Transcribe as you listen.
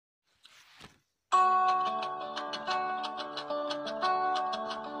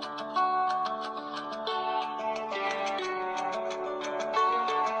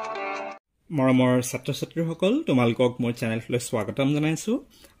মৰমৰ ছাত্ৰ-ছাত্ৰীসকল তোমালোকক মোৰ চেনেললৈ স্বাগতম জনাইছো।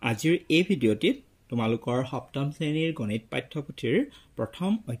 আজিৰ এই ভিডিঅ'টিত তোমালোকৰ সপ্তম শ্ৰেণীৰ গণিত পাঠ্যপুথিৰ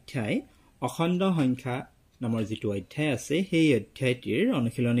প্ৰথম অধ্যায় অখণ্ড সংখ্যা নামৰ যিটো অধ্যায় আছে সেই অধ্যায়টিৰ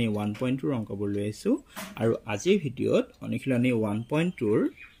অনুশীলনী 1.2 ৰ অংকবোৰ লৈ আছো আৰু আজিৰ ভিডিঅ'ত অনুশীলনী 1.2 ৰ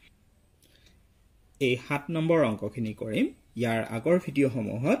এই 7 নম্বৰ অংকখিনি কৰিম। ইয়াৰ আগৰ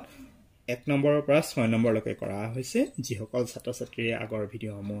ভিডিঅ'সমূহত 1 নম্বৰৰ পৰা 6 নম্বৰলৈকে কৰা হৈছে। যিসকল ছাত্ৰ-ছাত্ৰীয়ে আগৰ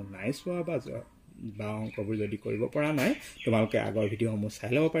ভিডিঅ'সমূহ নাই চোৱা বা অংকবোৰ যদি কৰিব পৰা নাই তোমালোকে আগৰ ভিডিঅ'সমূহ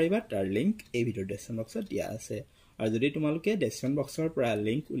চাই ল'ব পাৰিবা। তাৰ লিংক এই ভিডিঅ'ৰ ডেছক্ৰিপশ্যন বক্সত দিয়া আছে। আৰু যদি তোমালোকে ডেছক্ৰিপশ্যন বক্সৰ পৰা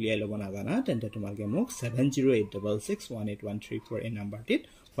লিংক উলিয়াই ল'ব নাজানা তেন্তে তোমালোকে মোক 7086618134 এই নম্বৰটিত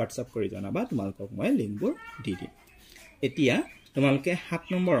হোৱাটছআপ কৰি জনাবা। তোমালোকক মই লিংকবোৰ দি দিম। এতিয়া তোমালোকে 7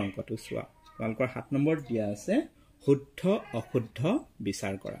 নম্বৰ অংকটো চোৱা। তোমালোকৰ 7 নম্বৰ দিয়া আছে শুদ্ধ অশুদ্ধ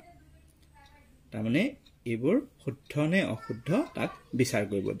বিচাৰ কৰা। তাৰমানে এইবোৰ শুদ্ধ নে অশুদ্ধ তাক বিচাৰ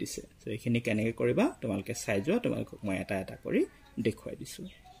কৰিব দিছে। তো এইখিনি কেনেকৈ কৰিবা তোমালোকে চাই যোৱা। তোমালোকক মই এটা এটা কৰি দেখুৱাই দিছোঁ।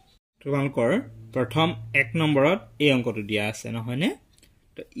 তোমালোকৰ প্ৰথম 1 নম্বৰত এই অংকটো দিয়া আছে নহয়নে?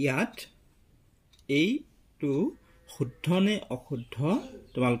 তো ইয়াত এইটো শুদ্ধ নে অশুদ্ধ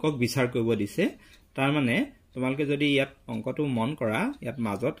তোমালোকক বিচাৰ কৰিব দিছে। তাৰমানে তোমালোকে যদি ইয়াত অংকটো মন কৰা ইয়াত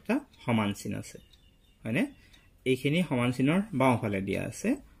মাজত এটা সমান চিন আছে হয়নে? এইখিনি সমান চিনৰ বাওঁফালে দিয়া আছে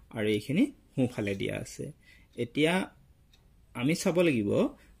আৰু এইখিনি সোঁফালে দিয়া আছে। এতিয়া আমি চাব লাগিব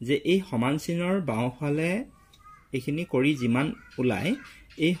যে এই সমান চিনৰ বাওঁফালে এইখিনি কৰি যিমান ওলায়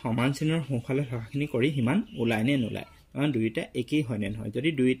এই সমান চিনৰ সোঁফালে থকাখিনি কৰি সিমান ওলায় নে নোলায়, কাৰণ দুয়োটা একেই হয় নে নহয়। যদি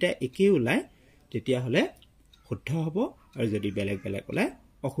দুয়োটা একেই ওলায় তেতিয়াহ'লে শুদ্ধ হ'ব আৰু যদি বেলেগ বেলেগ ওলায়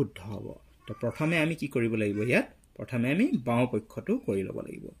অশুদ্ধ হ'ব। তো প্ৰথমে আমি কি কৰিব লাগিব? ইয়াত প্ৰথমে আমি বাওঁ পক্ষটো কৰি ল'ব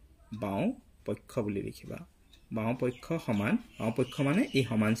লাগিব। বাওঁ পক্ষ বুলি লিখিবা। বাওঁ পক্ষ সমান, বাওঁ পক্ষ মানে এই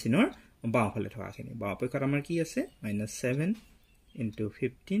সমান চিনৰ বাওঁফালে থকাখিনি। বাওঁ পক্ষত আমাৰ কি আছে? -7 ×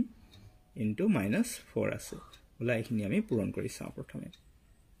 15 × -4 আছে। বোলা এইখিনি আমি পূৰণ কৰি চাওঁ প্ৰথমে।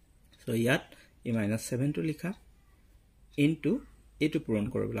 চ' ইয়াত এই -7টো লিখা ইনটু এইটো পূৰণ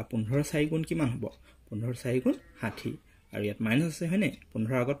কৰোঁ বোলা 15 4 গুণ কিমান হ'ব? 15 4 গুণ 60 আৰু ইয়াত মাইনাছ আছে হয়নে?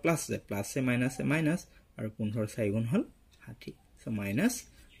 15 আগত প্লাছ আছে, প্লাছে মাইনাছে মাইনাছ আৰু 15 4 গুণ হ'ল 60। চ'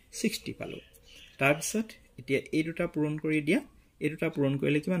 -60 পালোঁ। তাৰপিছত এতিয়া এই দুটা পূৰণ কৰি দিয়া। এই দুটা পূৰণ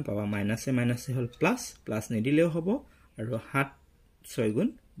কৰিলে কিমান পাবা? মাইনাছে মাইনাছে হ'ল প্লাছ, প্লাছ নিদিলেও হ'ব আৰু 7 6 গুণ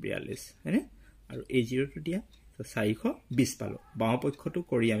 42 হয়নে? আৰু এই 0টো দিয়া। তো 420 পালোঁ। বাওঁ পক্ষটো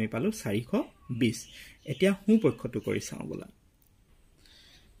কৰি আমি পালোঁ 420। এতিয়া সোঁ পক্ষটো কৰি চাওঁ বোলা।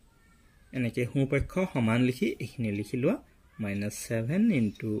 এনেকৈ সোঁ পক্ষ সমান লিখি এইখিনি লিখি লোৱা। -7 ×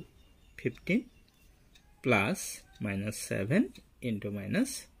 15 প্লাছ -7 ×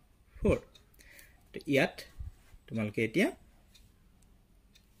 -4। তো ইয়াত তোমালোকে এতিয়া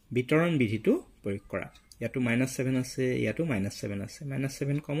বিতৰণ বিধিটো প্ৰয়োগ কৰা। ইয়াতো -7 আছে, ইয়াতো -7 আছে।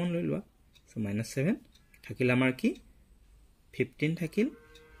 -7 কমন লৈ লোৱা। চ' -7 থাকিল আমাৰ কি? 15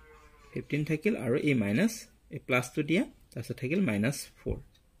 থাকিল আৰু এই এই প্লাছটো দিয়া। তাৰপিছত থাকিল -4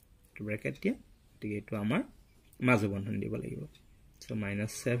 ব্ৰেকেট দিয়া। গতিকে এইটো আমাৰ মাজু বন্ধন দিব লাগিব। চ'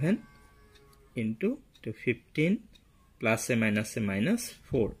 -7 × 15 প্লাছে মাইনাছে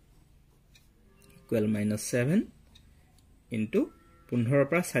 -4 ইকুৱেল -7 × 15ৰ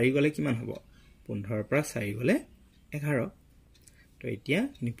পৰা 4 গ'লে কিমান হ'ব? 15ৰ পৰা 4 গ'লে 11। তো এতিয়া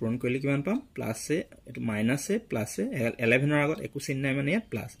এইখিনি পূৰণ কৰিলে কিমান পাম? প্লাছে এইটো মাইনাছে প্লাছে 11ৰ আগত একো চিন নাই মানে ইয়াত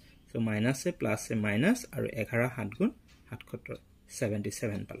প্লাছ। চ' মাইনাছে প্লাছে মাইনাছ আৰু 11 7 গুণ 77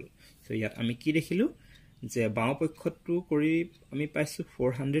 77 পালোঁ। চ' ইয়াত আমি কি দেখিলোঁ যে বাওঁ পক্ষটো কৰি আমি পাইছোঁ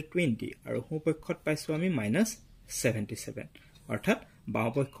 420 আৰু সোঁ পক্ষত পাইছোঁ আমি -77। অৰ্থাৎ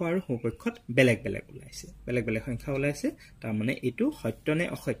বাওঁ পক্ষ আৰু সোঁ পক্ষত বেলেগ বেলেগ ওলাইছে, বেলেগ বেলেগ সংখ্যা ওলাইছে। তাৰমানে এইটো সত্য নে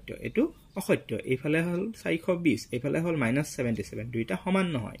অসত্য? এইটো অসত্য। এইফালে হ'ল 420, এইফালে হ'ল -77। দুইটা সমান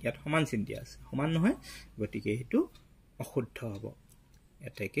নহয়, ইয়াত সমান চিন দিয়া আছে, সমান নহয়। গতিকে সেইটো অশুদ্ধ হ'ব।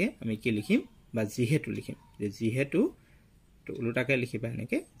 এতেকে আমি কি লিখিম বা যিহেতু লিখিম যে যিহেতু ওলোটাকে লিখিবা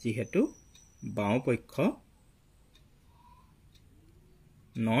এনেকৈ, যিহেতু বাওঁ পক্ষ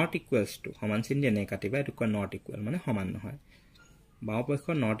নট ইকুৱেলছ টু, সমান চিন দিয়ে এনেকৈ কাটিবা। এইটো কয় নট ইকুৱেল মানে সমান নহয়। বাওঁ পক্ষ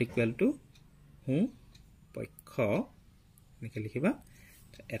নট ইকুৱেল টু সোঁ পক্ষ এনেকৈ লিখিবা।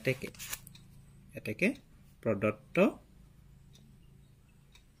 এতেকে প্ৰদত্ত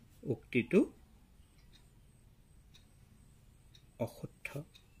উক্তিটো অশুদ্ধ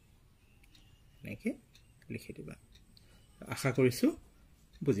এনেকৈ লিখি দিবা। আশা কৰিছোঁ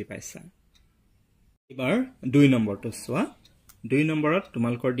বুজি পাইছা। এইবাৰ 2 নম্বৰটো চোৱা। 2 নম্বৰত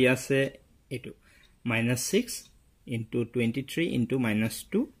তোমালোকৰ দিয়া আছে এইটো -6 × 23 ×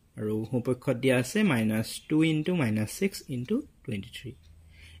 -2 আৰু সোঁপক্ষত দিয়া আছে -2 × -6 × 23।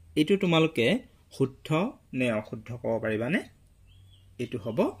 এইটো তোমালোকে শুদ্ধ নে অশুদ্ধ ক'ব পাৰিবানে? এইটো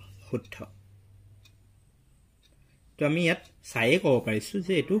হ'ব শুদ্ধ। তো আমি ইয়াত চাইয়ে ক'ব পাৰিছোঁ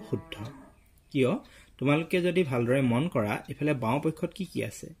যে এইটো শুদ্ধ কিয় তোমালোকে যদি ভালদৰে মন কৰা এফালে বাওঁ পক্ষত কি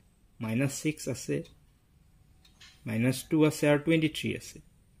আছে -6 আছে -2 আছে আৰু 23 আছে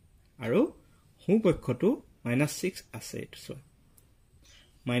আৰু সোঁ পক্ষতো -6 আছে এইটো চোৱা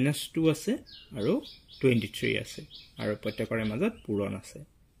 -2 আছে আৰু 23 আছে আৰু প্ৰত্যেকৰে মাজত পূৰণ আছে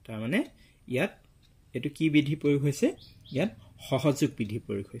তাৰ মানে ইয়াত এটো কি বিধি প্ৰয়োগ হৈছে ইয়াত সহযোগ বিধি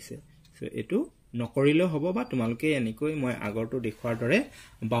প্ৰয়োগ হৈছে সো এটো নকৰিলেও হ'ব বা তোমালোকে এনেকৈ মই আগৰটো দেখুৱাৰ দৰে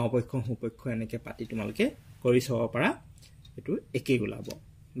বাওপক্ষ সোপক্ষ এনেকৈ পাতি তোমালোকে কৰি চাব পাৰা এটো একেই ওলাব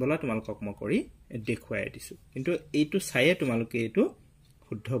বলা তোমালোকক মই কৰি দেখুৱাই দিছো কিন্তু এইটো চাইয়ে তোমালোকে এটো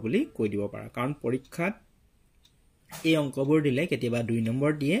শুদ্ধ বুলি কৈ দিব পাৰা কাৰণ পৰীক্ষাত এই অংকবোৰ দিলে কেতিয়াবা 2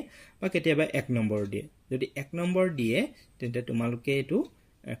 নম্বৰ দিয়ে বা কেতিয়াবা 1 নম্বৰ দিয়ে যদি 1 নম্বৰ দিয়ে তেন্তে তোমালোকে এটো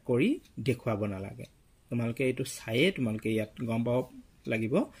কৰি দেখুৱাব নালাগে তোমালোকে এটো চাইয়ে তোমালোকে ইয়াত গম পাব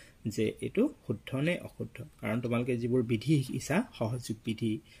লাগিব যে এটো শুদ্ধ নে অশুদ্ধ কাৰণ তোমালোকে যিবোৰ বিধি শিকিছা সহযোগ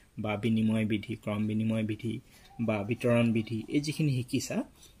বিধি বা বিনিময় বিধি ক্ৰম বিনিময় বিধি বা বিতৰণ বিধি এই যিখিনি শিকিছা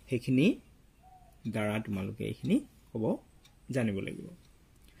সেইখিনি দ্বাৰা তোমালোকে এইখিনি হ'ব জানিব লাগিব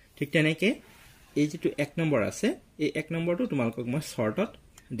ঠিক তেনেকে এই যেটো 1 নম্বৰ আছে এই 1 নম্বৰটো তোমালোকক মই শৰ্টত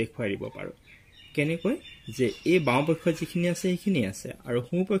দেখুৱাই দিব পাৰো কেনেকৈ যে এই বাওঁ পক্ষত যিখিনি আছে সেইখিনি আছে আৰু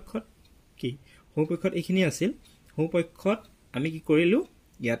সোঁ পক্ষত কি সোঁ পক্ষত এইখিনি আছিল সোঁ পক্ষত আমি কি কৰিলো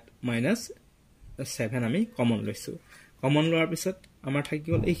ইয়াত -7 আমি কমন লৈছো কমন লোৱাৰ পিছত আমাৰ থাকি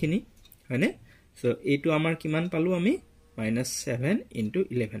গল এইখিনি হয়নে সো এইটো আমাৰ কিমান পালো আমি -7 *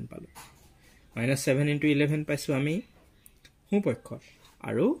 11 পালো -7 * 11 পাইছো আমি সোঁ পক্ষত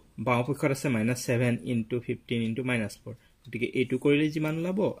আৰু বাওঁ পক্ষত আছে -7 * 15 * -4 গতিকে এইটো কৰিলে যিমান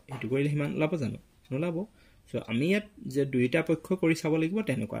ওলাব এইটো কৰিলে সিমান ওলাব জানো নোলাব সো আমি ইয়াত যে দুইটা পক্ষ কৰি চাব লাগিব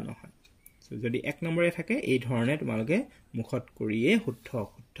তেনেকুৱা নহয় সো যদি 1 নম্বৰে থাকে এই ধৰণে তোমালোকে মুখত কৰিয়ে শুদ্ধ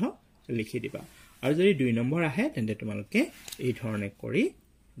অশুদ্ধ লিখি দিবা আৰু যদি 2 নম্বৰ আহে তেন্তে তোমালোকে এই ধৰণে কৰি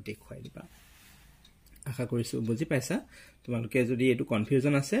দেখুৱাই দিবা আশা কৰিছো বুজি পাইছা তোমালোকে যদি এটো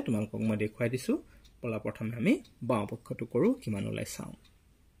কনফিউজন আছে তোমালোকক মই দেখুৱাই দিছো পলা প্ৰথমে আমি বাওঁ পক্ষটো কৰো কিমান ওলাই চাও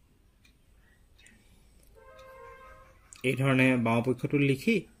এই ধৰণে বাওঁ পক্ষটো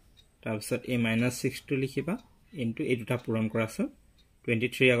লিখি তাৰ পিছত এই -6 টো লিখিবা ইনটু এই দুটা পূৰণ কৰাছো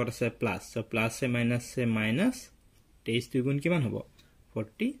 23 আগত আছে প্লাস সো প্লাস এ মাইনাস এ মাইনাস 23 দুই গুণ কিমান হ'ব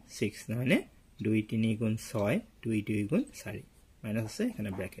 46 নহলে 2 3 গুণ 6 2 2 গুণ 4 মাইনাস আছে এখানে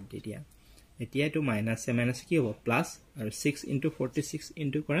ব্র্যাকেট দি দিয়া এতিয়া এটো মাইনাস এ মাইনাস কি হ'ব প্লাস আৰু 6 * 46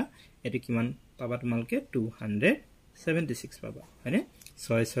 ইনটু কৰা এটো কিমান পাবা তোমালকে 276 পাবা হয়নে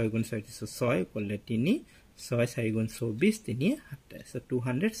 6 6 গুণ 36 6 করলে 3 6 4 গুণ 24 3 27 সো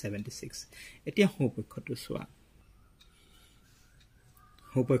 276 এতিয়া সোঁ পক্ষটো চোৱা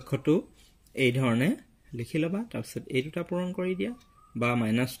সোঁ পক্ষটো এই ধৰণে লিখি লবা তাৰ পিছত এই দুটা পূৰণ কৰি দিয়া বা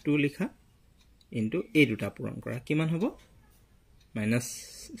 -2 লিখা ইনটু এই দুটা পূৰণ কৰা কিমান হ'ব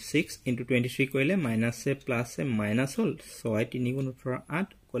 -6 * 23 কৰিলে মাইনাস এ প্লাস এ মাইনাস হল 6 3 গুণ 18 8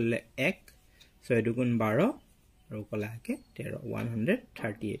 করলে 1 6 2 গুণ 12 আৰু কলাকে 13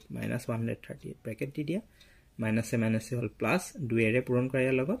 138 -138 ব্ৰ্যাকেট দি দিয়া মাইনাস এ হল প্লাস 2 এৰে পূৰণ কৰা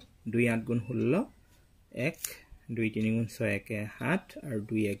ইয়াৰ লগত 2 8 গুণ 16 1 2 3 গুণ 6 1 7 আৰু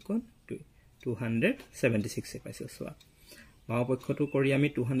 2 1 গুণ 2 276 পাইছো সোৱা বাওঁ পক্ষটো কৰি আমি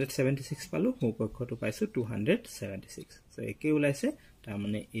 276 পালো সোঁ পক্ষটো পাইছো 276 সো একে ওলাইছে তাৰ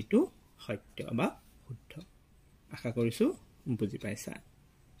মানে এটো সত্য বা শুদ্ধ আশা কৰিছো বুজি পাইছা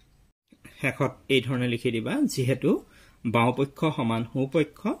হেকত এই ধৰণে লিখি দিবা যেহেতু বাওঁ পক্ষ সমান সোঁ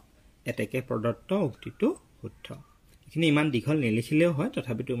পক্ষ এতেকে প্ৰদত্ত উক্তিটো শুদ্ধ এখিনি ইমান দীঘল নিলিখিলেও হয়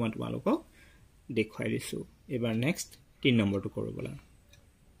তথাপিতো মই তোমালোকক দেখুৱাই দিছো এবাৰ নেক্সট 3 নম্বৰটো কৰো বলা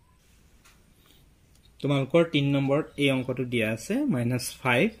তোমালোকৰ 3 নম্বৰত এই অংকটো দিয়া আছে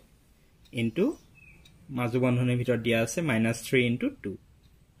 -5 ইনটু মাজু বন্ধনীৰ ভিতৰত দিয়া আছে -3 ইনটু 2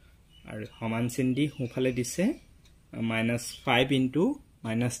 আৰু সমান চিন দি সোঁফালে দিছে -5 ইনটু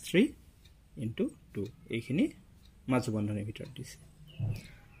 -3 ইনটু 2 এইখিনি মাজু বন্ধনীৰ ভিতৰত দিছে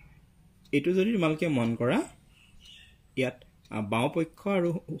এটো যদি তোমালোকে মন কৰা ইয়াত বাওঁ পক্ষ আৰু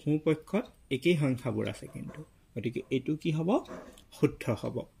সোঁ পক্ষত একেই সংখ্যাবোৰ আছে কিন্তু গতিকে এটো কি হ'ব শুদ্ধ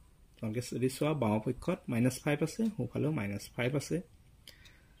হ'ব তোমালোকে যদি চোৱা বাওঁ পক্ষত -5 আছে সোঁফালেও -5 আছে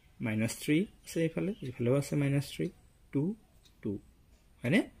 -3 আছে এইফালেও আছে -3 2 2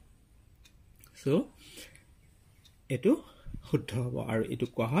 হয়নে সো এটো শুদ্ধ হ'ব আৰু এটো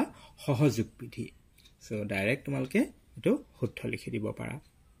কোৱা হয় সহযোগ বিধি সো ডাইৰেক্ট তোমালোকে এটো শুদ্ধ লিখি দিব পাৰা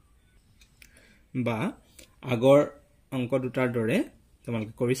বা আগৰ অংক দুটাৰ দৰে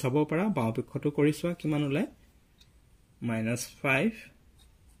তোমালোকে কৰি চাব পাৰা বাওঁ পক্ষটো কৰি চোৱা কিমান ওলাই -5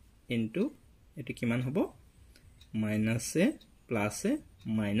 ইনটু এটো কিমান হ'ব -a প্লাস এ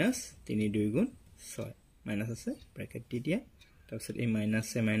 -3 2 গুণ 6 মাইনাছ আছে ব্ৰেকেট দি দিয়া তাৰপিছত এই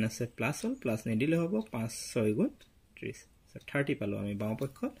মাইনাছে প্লাছ হ'ল প্লাছ নিদিলে হ'ব 5 6 গুণ 30 সো 30 পালো আমি বাও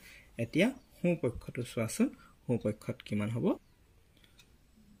পক্ষত এতিয়া হু পক্ষটো চোৱাচোন হু পক্ষত কিমান হ'ব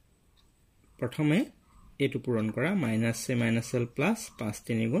প্ৰথমে এটো পূৰণ কৰা মাইনাছে প্লাছ 5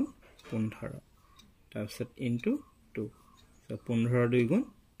 3 গুণ 15 তাৰপিছত ইনটু 2 সো 15 2 গুণ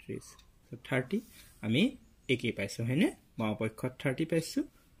 30 সো 30 আমি একে পাইছো হয়নে বাও পক্ষত 30 পাইছো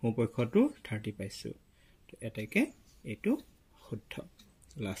হু পক্ষটো 30 পাইছো তো এটাকে এটো শুদ্ধ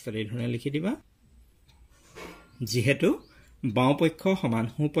লাষ্টত এই ধৰণে লিখি দিবা যেহেতু বাও পক্ষ সমান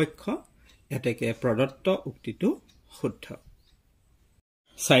হু পক্ষ এটাকে প্ৰদত্ত উক্তিটো শুদ্ধ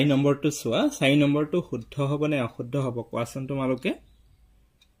 4 নম্বৰটো চোৱা 4 নম্বৰটো শুদ্ধ হ'ব নে অশুদ্ধ হ'ব কোৱাচোন তোমালোকে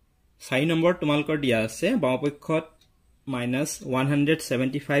 4 নম্বৰ তোমালোকৰ দিয়া আছে বাও পক্ষত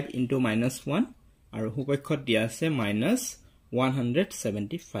 -175 * -1 আৰু হু পক্ষত দিয়া আছে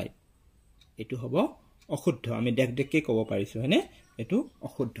 -175 এটো হ'ব অশুদ্ধ আমি দেখকে ক'ব পাৰিছো হয়নে এটো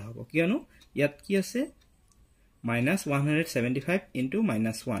অশুদ্ধ হ'ব কিয়নো ইয়াত কি আছে -175 *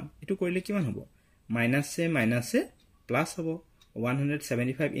 -1 এটো কৰিলে কিমান হ'ব মাইনাছে প্লাছ হ'ব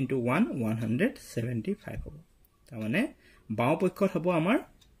 175 * 1 175 হ'ব তাৰ মানে বাও পক্ষত হ'ব আমাৰ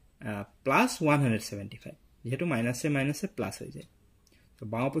 +175 যেহেতু মাইনাছে প্লাছ হৈ যায় তো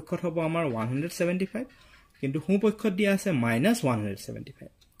বাও পক্ষত হ'ব আমাৰ 175 কিন্তু হু পক্ষত দিয়া আছে -175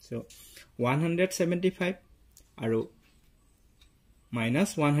 সো 175 আৰু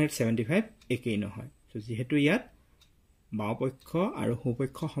 -175 একেই নহয় তো যেহেতু ইয়াত বাও পক্ষ আৰু হু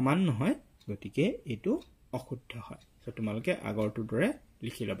পক্ষ সমান নহয় গতিকে এটো অশুদ্ধ হয় সো তোমালোকে আগৰটো দৰে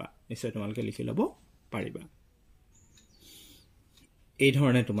লিখি লবা নিশ্চয় তোমালোকে লিখি লব পাৰিবা এই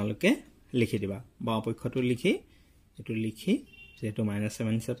ধৰণে তোমালোকে লিখি দিবা বাও পক্ষটো লিখি এটো লিখি যেহেতু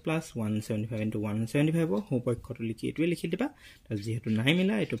 -7 প্লাছ 175 * 175 হু পক্ষটো লিখি এটোৱে লিখি দিবা তাৰ যেহেতু নাই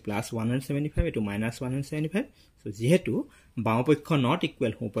মিলা এটো +175 এটো -175 সো যেহেতু বাও পক্ষ নট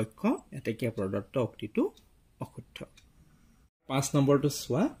ইকুৱেল হু পক্ষ এটাকে প্ৰদত্ত উক্তিটো অশুদ্ধ 5 নম্বৰটো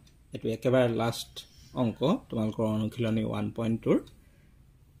চোৱা এটো একেবাৰে লাষ্ট অংক তোমালোকৰ অনুশীলনী 1.2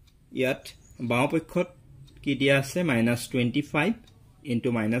 ইয়াত বাও পক্ষত কি দিয়া আছে -25 *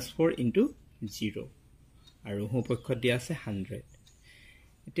 -4 * 0 আৰু হু পক্ষত দিয়া আছে 100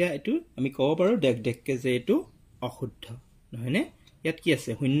 এতিয়া এটো আমি ক'ব পাৰো দেখকে যে এটো অশুদ্ধ নহয়নে ইয়াত কি আছে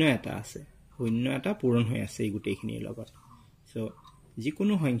শূন্য এটা আছে শূন্য এটা পূৰণ হৈ আছে এই গুটেইখিনিৰ লগত সো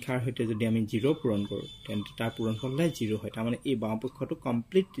যিকোনো সংখ্যাৰ হৈতে যদি আমি 0 পূৰণ কৰো তেন্তে তাৰ পূৰণফলটা 0 হয় তাৰ মানে এই বাও পক্ষটো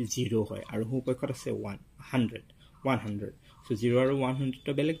কমপ্লিট 0 হয় আৰু হু পক্ষত আছে 100 সো 0 আৰু 100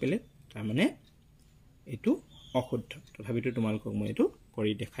 তো বেলেগ তাৰ মানে এটো অশুদ্ধ তথাপিতো তোমালোকক মই এটো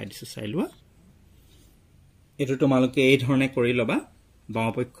কৰি দেখাই দিছো চাই লোৱা এটো তোমালোকে এই ধৰণে কৰি লবা বাও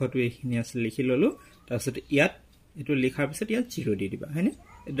পক্ষটো এইখিনি আছে লিখি ললো তাৰপিছত ইয়াত এটো লিখাৰ পিছত ইয়াত 0 দি দিবা হয়নে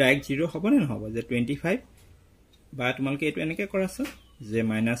ডাইৰেক্ট 0 হ'ব নে নহব যে 25 বা তোমালোকে এটো এনেকৈ কৰাছো যে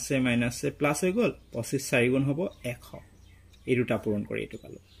মাইনাছে প্লাছ হৈ গল 25 4 গুণ হ'ব 100 এই দুটা পূৰণ কৰি এটো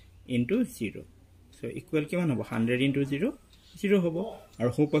পালো ইনটু 0 সো ইকুৱেল কিমান হ'ব 100 * 0 0 হ'ব আৰু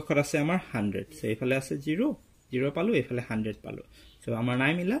হু পক্ষত আছে আমাৰ 100 সো এইফালে আছে 0 পালো এইফালে 100 পালো সো আমাৰ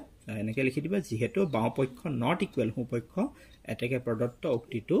নাই মিলা এনেকৈ লিখি দিবা যেহেতু বাও পক্ষ নট ইকুৱেল হু পক্ষ এটাকে প্ৰদত্ত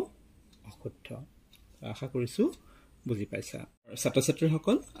উক্তিটো অশুদ্ধ আশা কৰিছো বুজি পাইছা ছাত্ৰ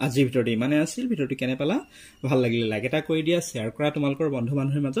ছাত্ৰীসকল আজিৰ ভিডিঅ'টো ইমানে আছিল ভিডিঅ'টো কেনে পালা ভাল লাগিলে লাইক এটা কৰি দিয়া শেয়াৰ কৰা তোমালোকৰ বন্ধু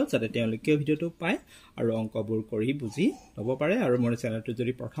বান্ধৱীৰ মাজত যাতে তেওঁলোকেও ভিডিঅ'টো পায় আৰু অংকবোৰ কৰি বুজি ল'ব পাৰে আৰু মোৰ চেনেলটো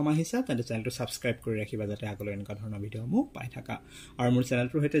যদি প্ৰথম আহিছা তেন্তে চেনেলটো সাবস্ক্ৰাইব কৰি ৰাখিবা যাতে আগলৈ এনেকুৱা ধৰণৰ ভিডিঅ'সমূহ পাই থাকা আৰু মোৰ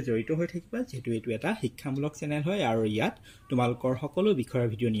চেনেলটোৰ সৈতে জড়িত হৈ থাকিবা যেহেতু এইটো এটা শিক্ষামূলক চেনেল হয় আৰু ইয়াত তোমালোকৰ সকলো বিষয়ৰ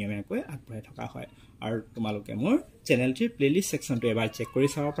ভিডিঅ' নিয়মীয়াকৈ আগবঢ়াই থকা হয় আৰু তোমালোকে মোৰ চেনেলটিৰ প্লেলিষ্ট সেকশনটো এবাৰ চেক কৰি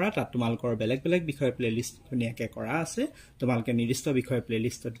চাব পাৰা তাত তোমালোকৰ বেলেগ বিষয়ৰ প্লেলিষ্ট ধুনীয়াকৈ কৰা আছে তোমালোকে নিৰ্দিষ্ট বিষয়ৰ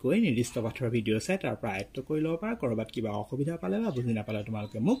প্লেলিষ্টত গৈ নিৰ্দিষ্ট পাঠৰ ভিডিঅ' চাই তাৰ পৰা আয়ত্ত কৰি ল'ব পাৰা কৰবাত কিবা অসুবিধা পালে বা বুজি নাপালে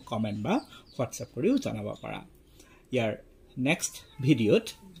তোমালোকে মোক কমেন্ট বা হোৱাটছআপ কৰিও জনাব পাৰা ইয়াৰ নেক্সট ভিডিঅ'ত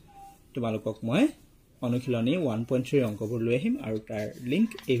তোমালোকক মই অনুশীলনী 1.3 অংকবোৰ লৈ আহিম আৰু তাৰ লিংক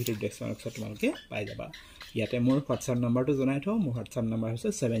এই ভিডিঅ' ডেসক্ৰিপচন বক্সত তোমালোকে পাই যাবা ইয়াতে মোৰ হোৱাটছআপ নম্বৰটো জনাই থওঁ মোৰ হোৱাটছআপ নম্বৰ হৈছে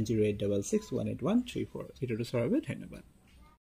 7086618134 ভিডিঅ'টো চোৱাৰ বাবে ধন্যবাদ